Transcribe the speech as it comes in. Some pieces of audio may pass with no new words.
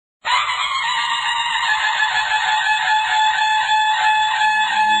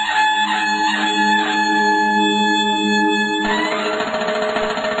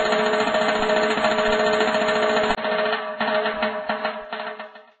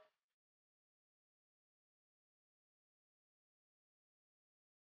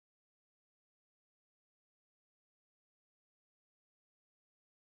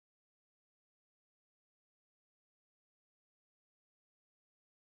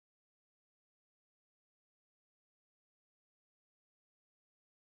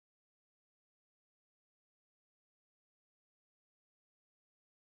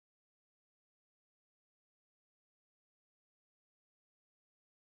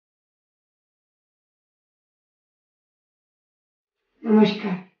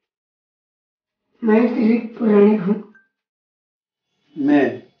नमस्कार, मैं दिलीप पुराणिक हूँ। मैं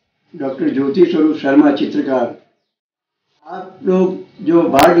डॉक्टर ज्योति स्वरूप शर्मा चित्रकार। आप लोग जो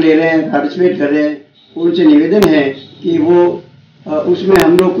भाग ले रहे हैं, पार्टिसिपेट कर रहे हैं, उनसे निवेदन है कि वो उसमें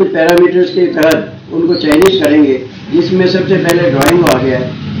हम लोग कुछ पैरामीटर्स के तहत उनको चयनित करेंगे, जिसमें सबसे पहले ड्राइंग आ गया,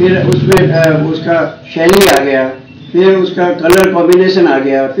 फिर उसमें उसका शैली आ गया, फिर उसका कलर कॉम्बिनेशन आ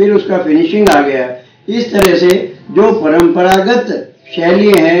गया, फिर उसका फिनिशिंग आ गया। इस तरह से जो परंपरागत शैली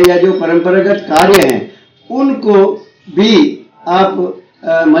हैं या जो परंपरागत कार्य हैं, उनको भी आप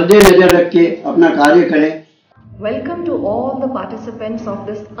मद्देनजर रख के अपना कार्य करें। Welcome to all the participants of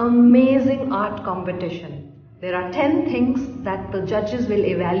this amazing art competition. There are 10 things that the judges will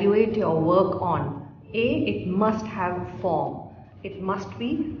evaluate your work on. A. It must have form. It must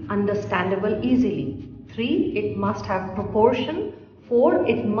be understandable easily. 3. It must have proportion. 4.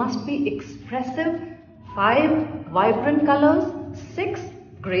 It must be expressive. 5. Vibrant colors. 6.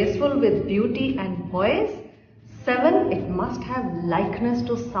 Graceful with beauty and poise. 7. It must have likeness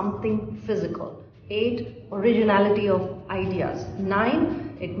to something physical. 8. Originality of ideas. 9.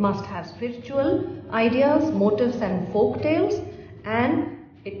 It must have spiritual ideas, motifs and folk tales. And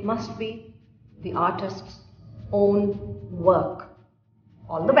it must be the artist's own work.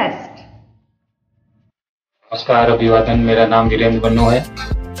 All the best. नमस्कार, अभिवादन। मेरा नाम वीरेंद्र बन्नू है।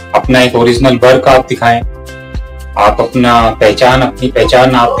 अपना एक original work आप दिखाएं, आप अपनी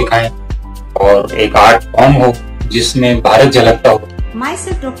पहचान आप दिखाएं और एक आर्ट फॉर्म हो जिसमें भारत झलकता हो।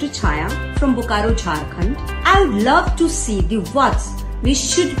 Myself, Dr. Chaya from Bokaro, Jharkhand. I would love to see the works which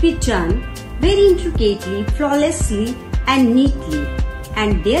should be done very intricately, flawlessly and neatly,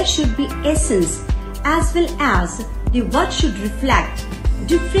 and there should be essence as well as the work should reflect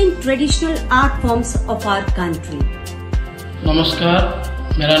different traditional art forms of our country. नमस्कार,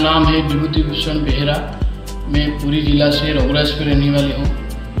 मेरा नाम है विभूति भूषण बेहरा। मैं पुरी जिला से रघुराज पे रहने वाली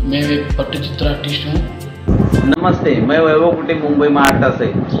हूँ। मैं एक पट्टचित्र आर्टिस्ट हूँ। नमस्ते, मैं वैभव कुटी मुंबई महाराष्ट्र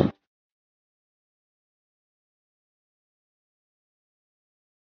से।